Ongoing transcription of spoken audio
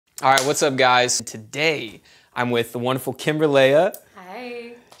All right, what's up, guys? Today, I'm with the wonderful Kimberlea.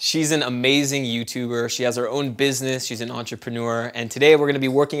 Hi. She's an amazing YouTuber. She has her own business. She's an entrepreneur. And today, we're gonna be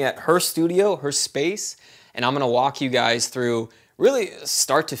working at her studio, her space, and I'm gonna walk you guys through really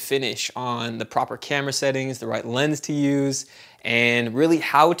start to finish on the proper camera settings, the right lens to use, and really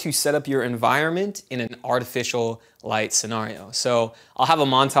how to set up your environment in an artificial light scenario. So I'll have a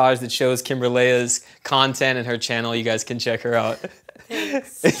montage that shows Kimberlea's content and her channel. You guys can check her out.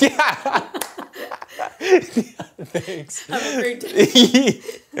 Thanks. Yeah. Thanks. Have a great day.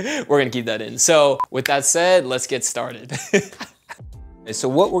 We're gonna keep that in. So with that said, let's get started. So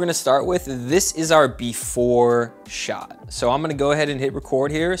what we're gonna start with, this is our before shot. So I'm gonna go ahead and hit record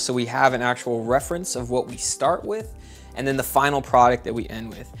here so we have an actual reference of what we start with and then the final product that we end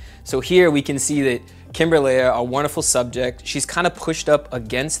with. So here we can see that Kimberlea, a wonderful subject, she's kind of pushed up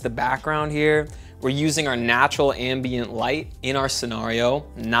against the background here. We're using our natural ambient light in our scenario,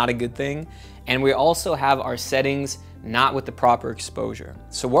 not a good thing. And we also have our settings not with the proper exposure.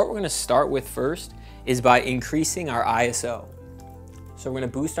 So what we're gonna start with first is by increasing our ISO. So we're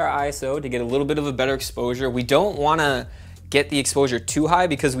gonna boost our ISO to get a little bit of a better exposure. We don't wanna get the exposure too high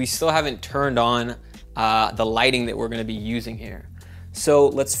because we still haven't turned on the lighting that we're gonna be using here. So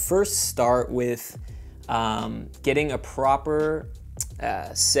let's first start with getting a proper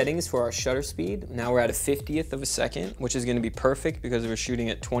settings for our shutter speed. Now we're at a 50th of a second, which is gonna be perfect because we're shooting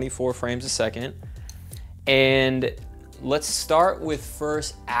at 24 frames a second. And let's start with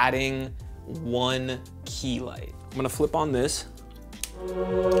first adding one key light. I'm gonna flip on this.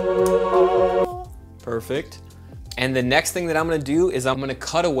 Perfect. And the next thing that I'm gonna do is I'm gonna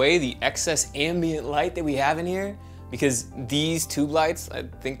cut away the excess ambient light that we have in here because these tube lights, I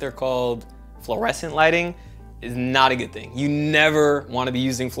think they're called fluorescent lighting, is not a good thing. You never wanna be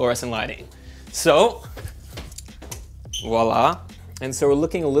using fluorescent lighting. So, voila. And so we're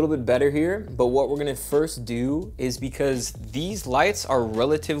looking a little bit better here, but what we're gonna first do is because these lights are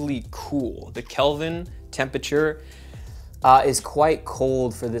relatively cool, the Kelvin temperature is quite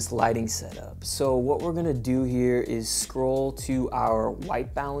cold for this lighting setup. So what we're gonna do here is scroll to our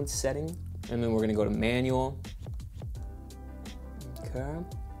white balance setting, and then we're gonna go to manual. Okay.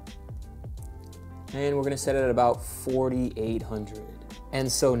 And we're gonna set it at about 4,800.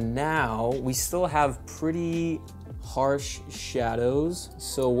 And so now we still have pretty harsh shadows.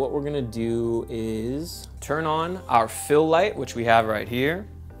 So what we're gonna do is turn on our fill light, which we have right here.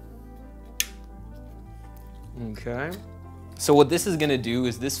 Okay. So what this is gonna do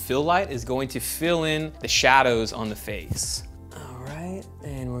is this fill light is going to fill in the shadows on the face. All right,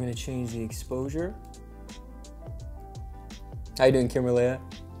 and we're gonna change the exposure. How you doing, Kimberlea?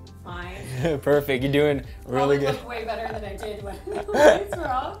 Fine. Perfect, you're doing really good. Look way better than I did when the lights were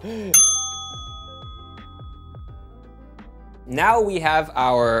off. Now we have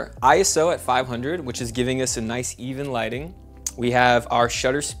our ISO at 500, which is giving us a nice even lighting. We have our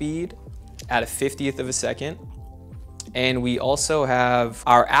shutter speed at a 50th of a second. And we also have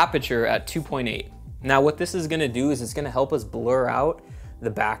our aperture at 2.8. Now what this is gonna do is it's gonna help us blur out the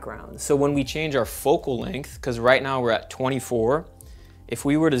background. So when we change our focal length, because right now we're at 24, if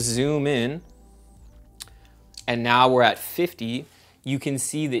we were to zoom in, and now we're at 50, you can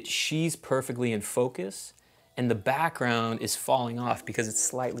see that she's perfectly in focus and the background is falling off because it's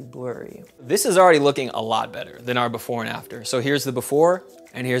slightly blurry. This is already looking a lot better than our before and after. So here's the before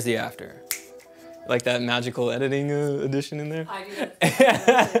and here's the after. Like that magical editing edition in there? I do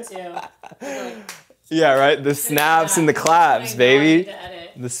that too. Like, yeah, right? The snaps and the claps, baby.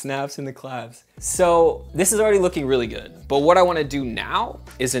 The snaps and the claps. So this is already looking really good. But what I wanna do now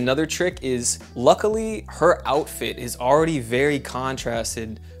is another trick is, luckily her outfit is already very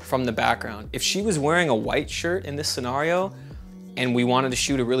contrasted from the background. If she was wearing a white shirt in this scenario and we wanted to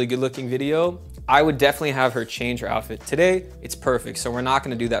shoot a really good looking video, I would definitely have her change her outfit. Today, it's perfect, so we're not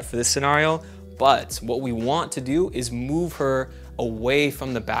gonna do that for this scenario. But what we want to do is move her away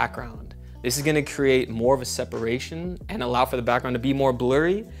from the background. This is gonna create more of a separation and allow for the background to be more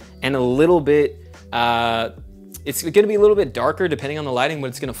blurry and a little bit, it's gonna be a little bit darker depending on the lighting, but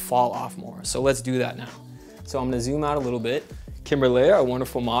it's gonna fall off more. So let's do that now. So I'm gonna zoom out a little bit. Kimberlea, our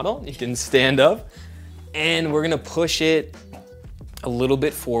wonderful model, you can stand up and we're gonna push it a little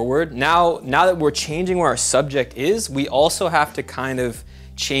bit forward. Now that we're changing where our subject is, we also have to kind of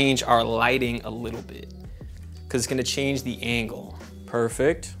change our lighting a little bit because it's gonna change the angle.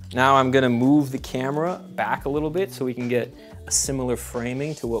 Perfect. Now I'm gonna move the camera back a little bit so we can get a similar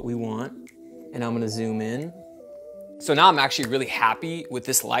framing to what we want. And I'm gonna zoom in. So now I'm actually really happy with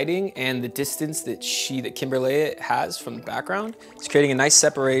this lighting and the distance that Kimberly has from the background. It's creating a nice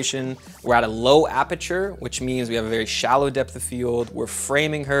separation. We're at a low aperture, which means we have a very shallow depth of field. We're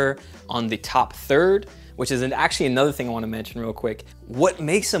framing her on the top third, which is actually another thing I want to mention real quick. What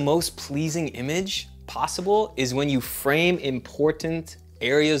makes a most pleasing image possible is when you frame important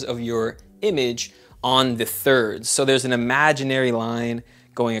areas of your image on the thirds. So there's an imaginary line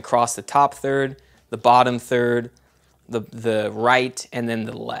going across the top third, the bottom third, the right, and then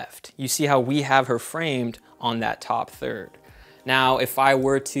the left. You see how we have her framed on that top third. Now, if I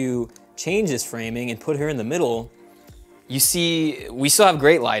were to change this framing and put her in the middle, you see we still have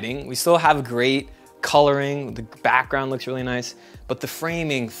great lighting, we still have great coloring, the background looks really nice, but the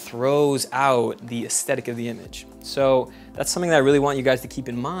framing throws out the aesthetic of the image. So that's something that I really want you guys to keep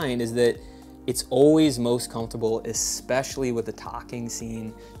in mind, is that it's always most comfortable, especially with the talking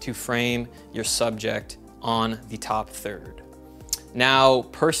scene, to frame your subject on the top third. Now,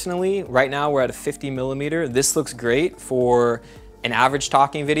 personally, right now we're at a 50mm. This looks great for an average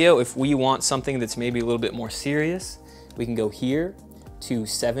talking video. If we want something that's maybe a little bit more serious, we can go here to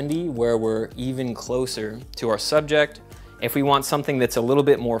 70, where we're even closer to our subject. If we want something that's a little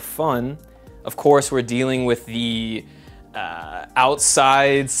bit more fun, of course, we're dealing with the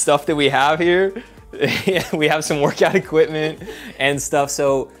outside stuff that we have here. We have some workout equipment and stuff,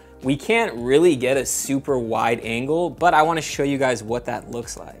 so we can't really get a super wide angle, but I want to show you guys what that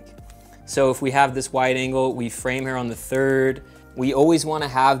looks like. So if we have this wide angle, we frame her on the third. We always want to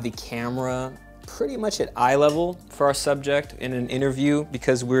have the camera pretty much at eye level for our subject in an interview,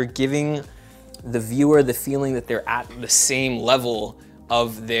 because we're giving the viewer the feeling that they're at the same level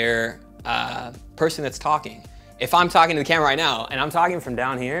of their person that's talking. If I'm talking to the camera right now and I'm talking from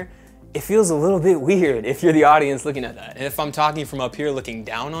down here, it feels a little bit weird if you're the audience looking at that. And if I'm talking from up here looking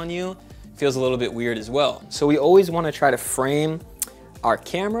down on you, it feels a little bit weird as well. So we always want to try to frame our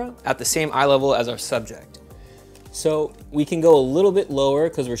camera at the same eye level as our subject. So we can go a little bit lower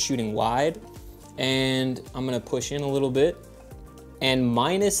because we're shooting wide, and I'm gonna push in a little bit, and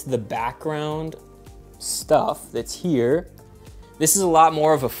minus the background stuff that's here, this is a lot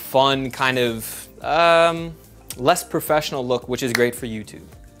more of a fun kind of less professional look, which is great for YouTube.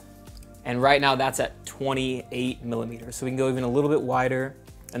 And right now that's at 28mm. So we can go even a little bit wider,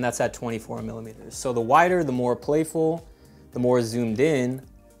 and that's at 24mm. So the wider, the more playful, the more zoomed in,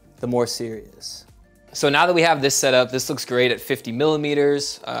 the more serious. So now that we have this set up, this looks great at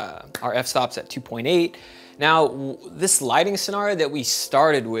 50mm. Our f-stop's at 2.8. Now, this lighting scenario that we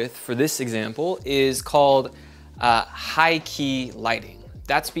started with for this example is called high key lighting.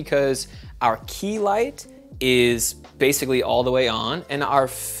 That's because our key light is basically all the way on, and our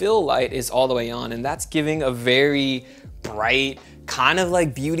fill light is all the way on, and that's giving a very bright, kind of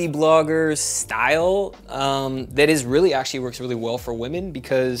like beauty blogger style that is really actually works really well for women,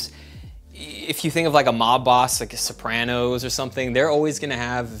 because if you think of like a mob boss, like a Sopranos or something, they're always gonna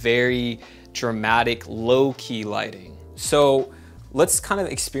have very dramatic, low-key lighting. So let's kind of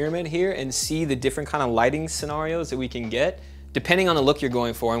experiment here and see the different kind of lighting scenarios that we can get depending on the look you're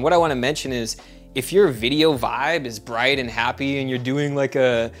going for. And what I wanna mention is, if your video vibe is bright and happy and you're doing like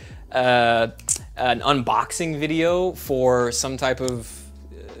an unboxing video for some type of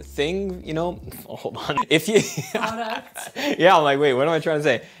thing, you know, hold on. If you, yeah, I'm like, wait, what am I trying to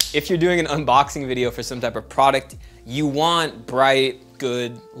say? If you're doing an unboxing video for some type of product, you want bright,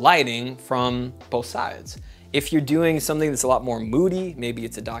 good lighting from both sides. If you're doing something that's a lot more moody, maybe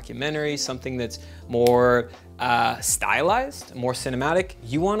it's a documentary, something that's more stylized, more cinematic,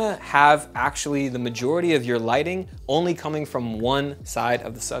 you wanna have actually the majority of your lighting only coming from one side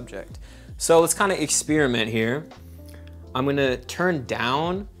of the subject. So let's kind of experiment here. I'm gonna turn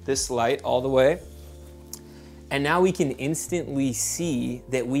down this light all the way, and now we can instantly see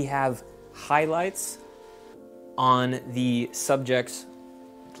that we have highlights on the subject's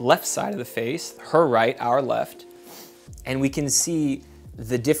left side of the face, her right, our left, and we can see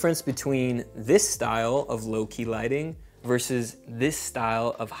the difference between this style of low-key lighting versus this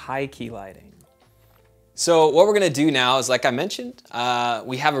style of high-key lighting. So what we're gonna do now is, like I mentioned,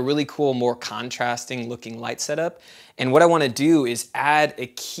 we have a really cool, more contrasting looking light setup. And what I wanna do is add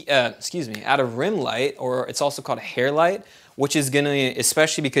add a rim light, or it's also called a hair light, which is gonna,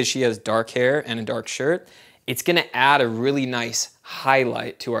 especially because she has dark hair and a dark shirt, it's gonna add a really nice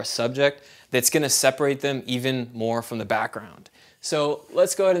highlight to our subject that's gonna separate them even more from the background. So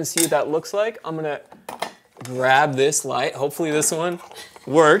let's go ahead and see what that looks like. I'm gonna grab this light. Hopefully this one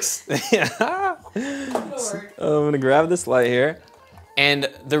works. I'm gonna grab this light here. And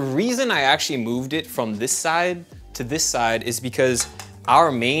the reason I actually moved it from this side to this side is because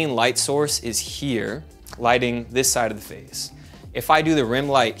our main light source is here. lighting this side of the face. If I do the rim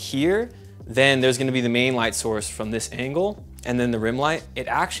light here, then there's gonna be the main light source from this angle, and then the rim light. It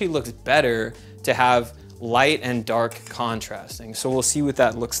actually looks better to have light and dark contrasting. So we'll see what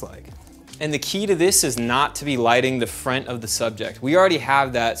that looks like. And the key to this is not to be lighting the front of the subject. We already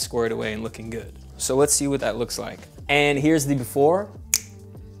have that squared away and looking good. So let's see what that looks like. And here's the before,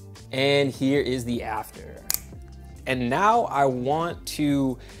 and here is the after. And now I want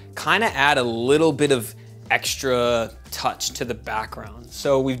to kind of add a little bit of extra touch to the background.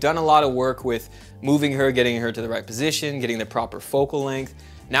 So we've done a lot of work with moving her, getting her to the right position, getting the proper focal length.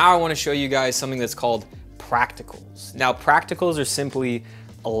 Now I want to show you guys something that's called practicals. Now practicals are simply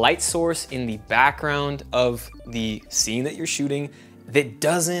a light source in the background of the scene that you're shooting that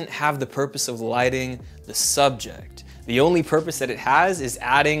doesn't have the purpose of lighting the subject. The only purpose that it has is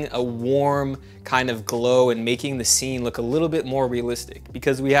adding a warm kind of glow and making the scene look a little bit more realistic,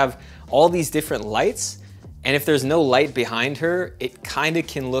 because we have all these different lights, and if there's no light behind her, it kind of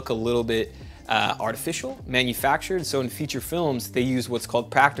can look a little bit artificial, manufactured. So in feature films, they use what's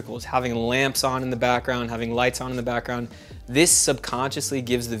called practicals, having lamps on in the background, having lights on in the background. This subconsciously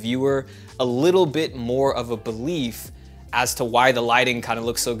gives the viewer a little bit more of a belief as to why the lighting kind of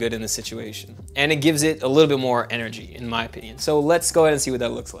looks so good in the situation. And it gives it a little bit more energy, in my opinion. So let's go ahead and see what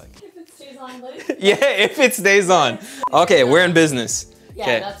that looks like. If it stays on lit. Yeah, if it stays on. Okay, we're in business. Yeah,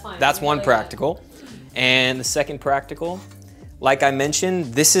 Okay, that's fine. that's We one really practical. And the second practical, like I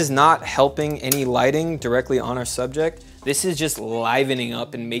mentioned, this is not helping any lighting directly on our subject. This is just livening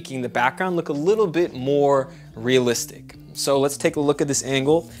up and making the background look a little bit more realistic. So let's take a look at this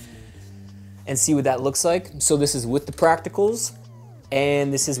angle and see what that looks like. So this is with the practicals,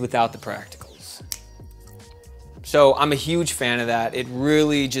 and this is without the practicals. So I'm a huge fan of that. It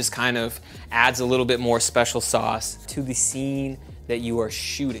really just kind of adds a little bit more special sauce to the scene that you are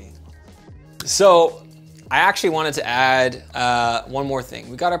shooting. So I actually wanted to add one more thing.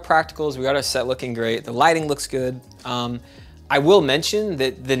 We got our practicals, we got our set looking great, the lighting looks good. I will mention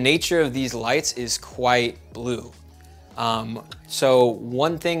that the nature of these lights is quite blue. So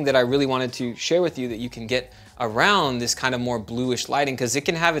one thing that I really wanted to share with you that you can get around this kind of more bluish lighting, because it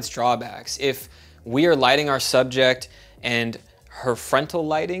can have its drawbacks. If we are lighting our subject and her frontal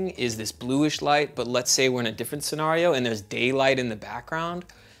lighting is this bluish light, but let's say we're in a different scenario and there's daylight in the background,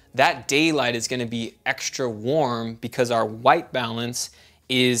 that daylight is going to be extra warm because our white balance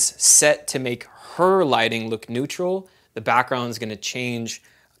is set to make her lighting look neutral. The background is going to change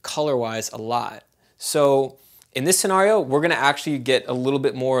color-wise a lot. So in this scenario, we're going to actually get a little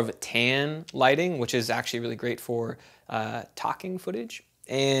bit more of a tan lighting, which is actually really great for talking footage.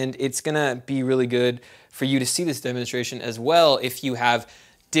 And it's going to be really good for you to see this demonstration as well if you have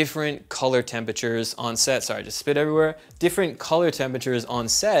different color temperatures on set. Sorry, I just spit everywhere. Different color temperatures on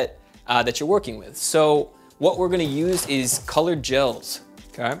set that you're working with. So what we're gonna use is colored gels,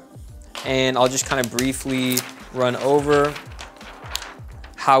 okay? And I'll just kind of briefly run over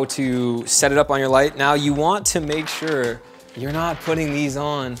how to set it up on your light. Now you want to make sure you're not putting these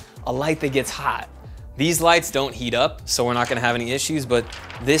on a light that gets hot. These lights don't heat up, so we're not gonna have any issues, but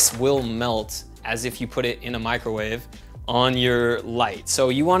this will melt as if you put it in a microwave on your light. So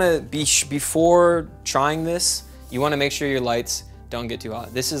you wanna before trying this, you wanna make sure your lights don't get too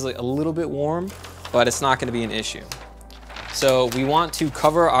hot. This is like a little bit warm, but it's not gonna be an issue. So we want to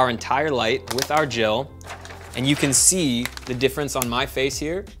cover our entire light with our gel, and you can see the difference on my face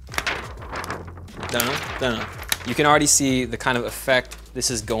here. Dun-dun. You can already see the kind of effect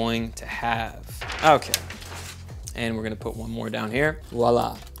this is going to have. Okay, and we're gonna put one more down here.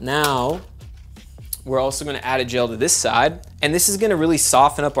 Voila. Now, we're also gonna add a gel to this side, and this is gonna really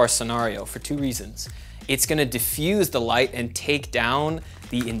soften up our scenario for two reasons. It's gonna diffuse the light and take down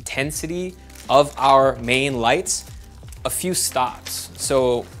the intensity of our main lights a few stops.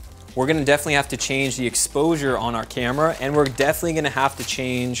 So we're gonna definitely have to change the exposure on our camera, and we're definitely gonna have to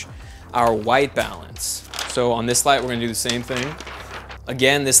change our white balance. So on this light, we're gonna do the same thing.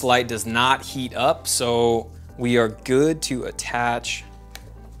 Again, this light does not heat up, so we are good to attach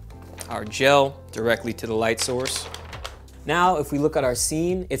our gel directly to the light source. Now, if we look at our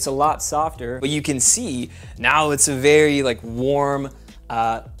scene, it's a lot softer, but you can see now it's a very like warm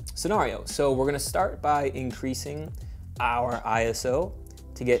scenario. So we're gonna start by increasing our ISO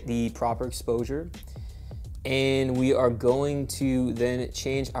to get the proper exposure. And we are going to then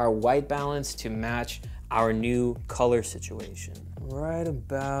change our white balance to match our new color situation. Right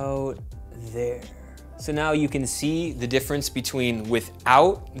about there. So now you can see the difference between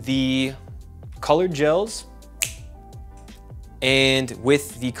without the colored gels and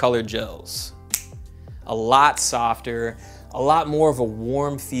with the colored gels. A lot softer, a lot more of a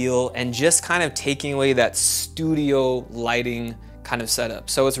warm feel and just kind of taking away that studio lighting kind of setup.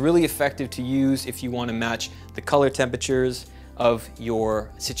 So it's really effective to use if you want to match the color temperatures of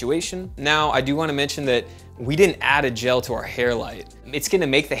your situation. Now, I do want to mention that we didn't add a gel to our hair light. It's going to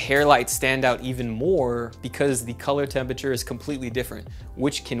make the hair light stand out even more because the color temperature is completely different,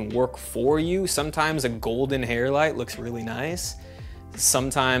 which can work for you. Sometimes a golden hair light looks really nice.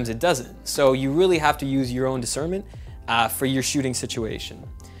 Sometimes it doesn't. So you really have to use your own discernment for your shooting situation.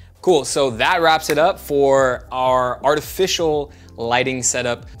 Cool, so that wraps it up for our artificial lighting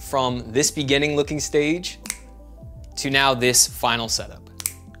setup from this beginning looking stage to now this final setup.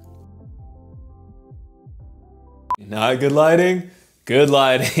 Not good lighting, good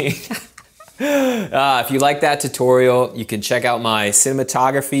lighting. If you like that tutorial, you can check out my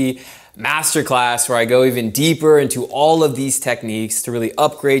cinematography masterclass where I go even deeper into all of these techniques to really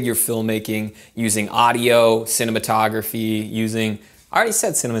upgrade your filmmaking using audio, cinematography, I already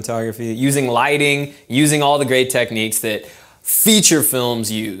said cinematography, using lighting, using all the great techniques that feature films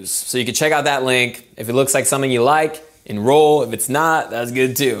use. So you can check out that link. If it looks like something you like, enroll. If it's not, that's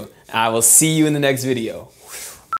good too. I will see you in the next video.